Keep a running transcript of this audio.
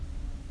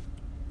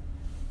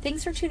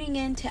Thanks for tuning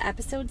in to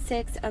episode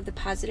 6 of the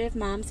Positive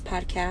Moms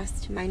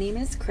Podcast. My name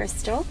is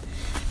Crystal,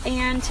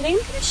 and today I'm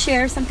going to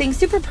share something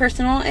super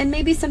personal and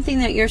maybe something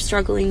that you're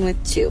struggling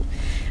with too.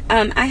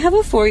 I have a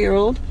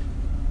 4-year-old,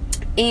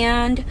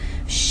 and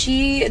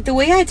the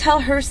way I tell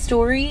her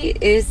story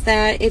is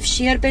that if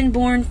she had been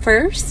born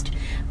first,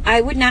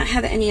 I would not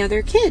have any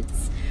other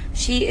kids.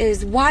 She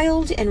is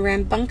wild and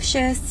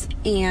rambunctious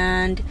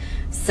and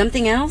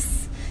something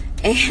else,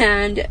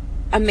 and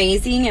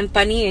amazing and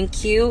funny and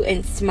cute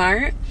and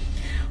smart,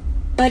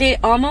 but it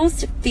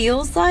almost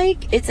feels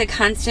like it's a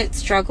constant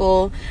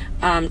struggle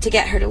to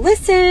get her to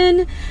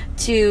listen,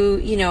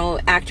 to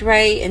act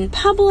right in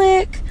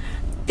public,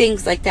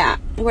 things like that.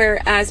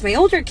 Whereas my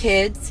older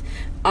kids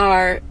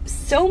are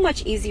so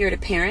much easier to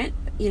parent.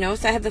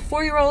 So I have the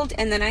 4-year-old,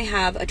 and then I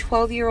have a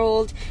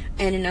 12-year-old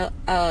and an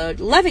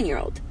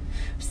 11-year-old.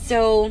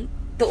 So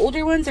the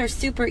older ones are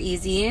super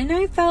easy, and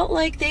I felt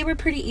like they were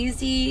pretty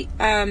easy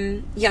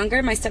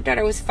younger. My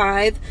stepdaughter was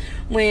 5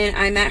 when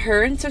I met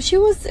her, and so it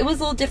was a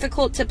little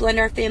difficult to blend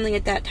our family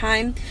at that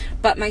time.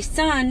 But my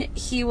son,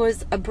 he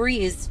was a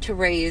breeze to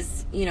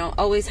raise,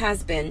 always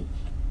has been.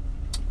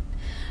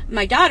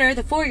 My daughter,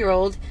 the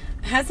 4-year-old,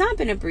 has not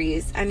been a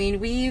breeze. I mean,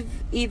 we've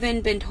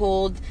even been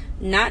told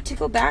not to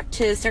go back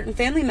to certain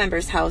family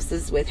members'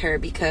 houses with her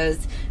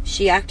because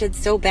she acted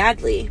so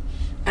badly.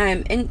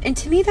 And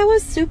to me, that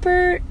was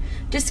super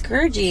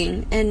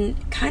discouraging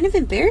and kind of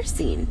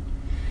embarrassing.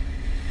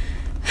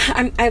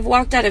 I've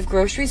walked out of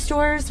grocery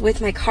stores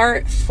with my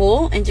cart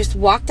full and just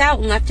walked out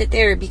and left it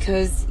there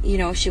because,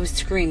 she was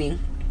screaming.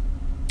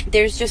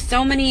 There's just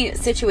so many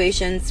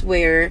situations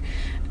where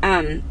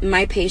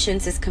my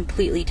patience is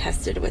completely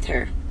tested with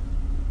her.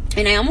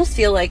 And I almost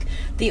feel like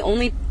the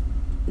only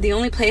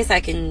place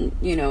I can,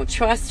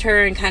 trust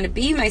her and kind of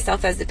be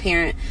myself as a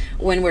parent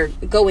when we're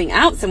going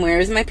out somewhere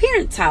is my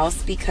parents'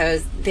 house,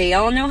 because they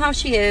all know how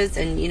she is,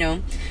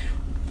 and,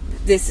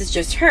 this is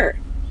just her.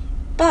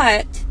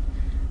 But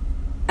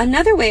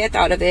another way I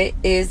thought of it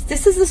is,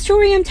 this is the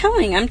story I'm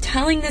telling. I'm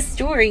telling this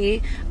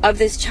story of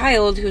this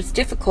child who's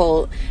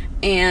difficult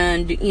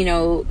and,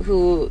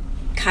 who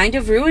kind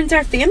of ruins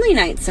our family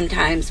nights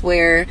sometimes,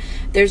 where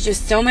there's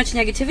just so much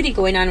negativity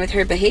going on with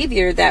her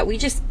behavior that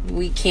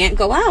we can't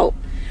go out.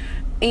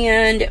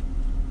 And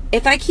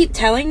if I keep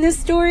telling this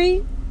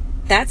story,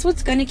 that's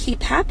what's going to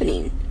keep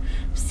happening.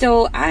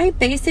 So I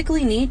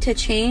basically need to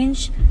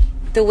change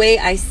the way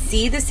I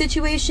see the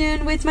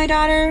situation with my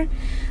daughter,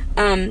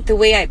 the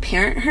way I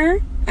parent her.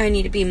 I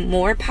need to be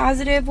more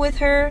positive with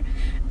her,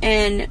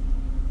 and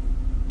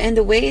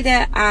the way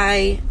that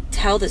I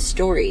tell the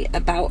story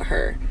about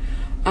her.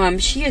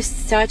 She is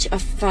such a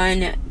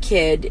fun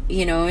kid,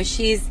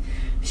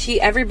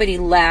 everybody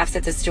laughs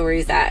at the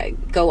stories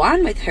that go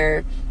on with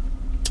her.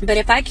 But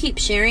if I keep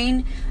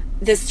sharing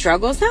the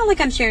struggle, it's not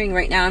like I'm sharing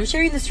right now. I'm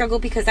sharing the struggle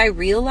because I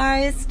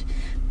realized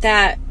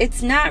that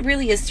it's not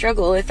really a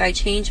struggle if I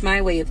change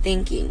my way of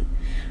thinking.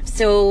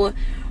 So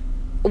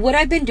what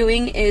I've been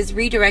doing is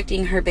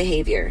redirecting her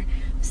behavior.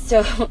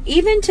 So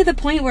even to the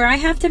point where I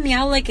have to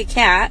meow like a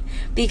cat,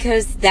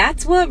 because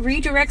that's what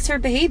redirects her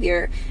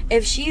behavior.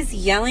 If she's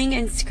yelling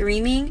and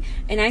screaming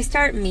and I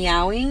start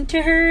meowing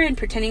to her and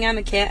pretending I'm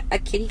a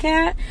kitty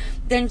cat,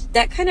 then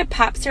that kind of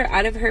pops her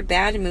out of her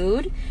bad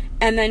mood,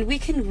 and then we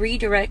can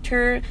redirect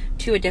her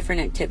to a different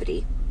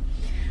activity.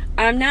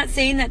 I'm not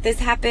saying that this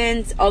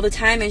happens all the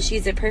time and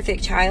she's a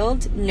perfect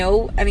child.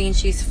 No, I mean,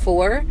 she's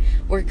 4.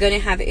 We're going to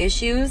have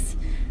issues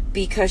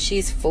because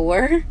she's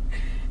 4.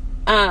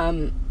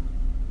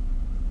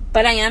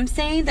 But I am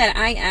saying that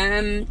I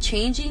am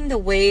changing the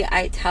way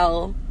I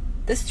tell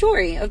the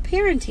story of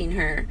parenting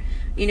her.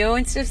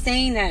 Instead of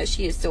saying that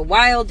she is so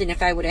wild and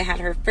if I would have had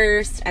her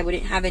first, I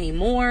wouldn't have any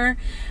more.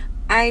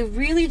 I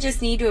really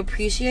just need to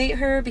appreciate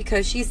her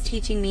because she's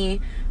teaching me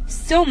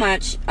so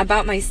much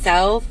about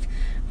myself,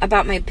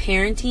 about my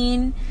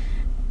parenting.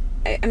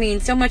 I mean,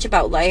 so much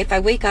about life.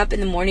 I wake up in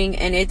the morning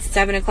and it's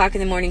 7 o'clock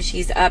in the morning.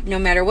 She's up. No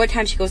matter what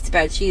time she goes to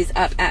bed, she's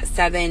up at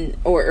 7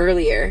 or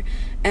earlier.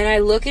 And I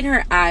look in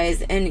her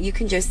eyes and you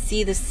can just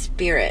see the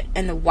spirit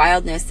and the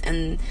wildness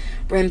and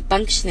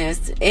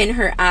rambunctiousness in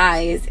her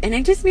eyes. And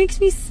it just makes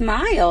me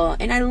smile.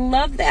 And I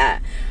love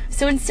that.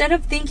 So instead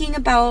of thinking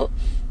about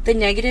the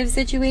negative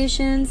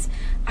situations,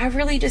 I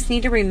really just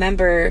need to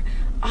remember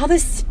all the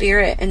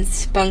spirit and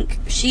spunk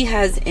she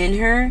has in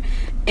her.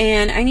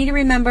 And I need to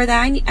remember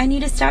that I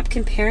need to stop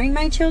comparing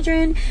my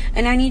children,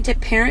 and I need to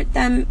parent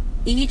them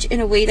each in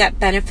a way that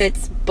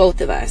benefits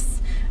both of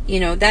us.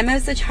 Them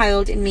as a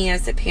child and me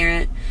as a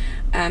parent,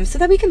 so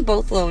that we can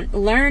both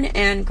learn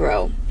and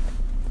grow.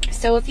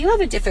 So if you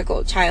have a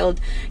difficult child,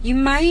 you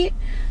might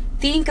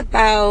think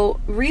about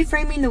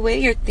reframing the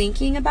way you're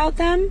thinking about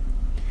them,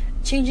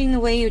 changing the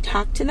way you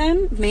talk to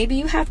them. Maybe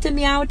you have to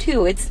meow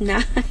too. It's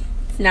not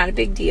a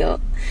big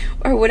deal,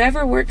 or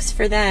whatever works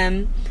for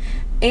them.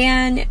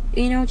 And,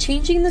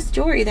 changing the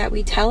story that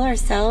we tell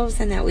ourselves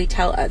and that we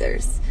tell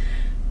others.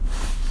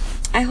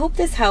 I hope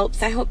this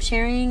helps. I hope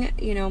sharing,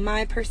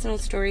 my personal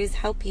stories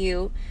help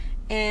you.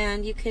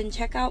 And you can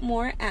check out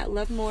more at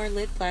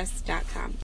lovemoreliveblessed.com.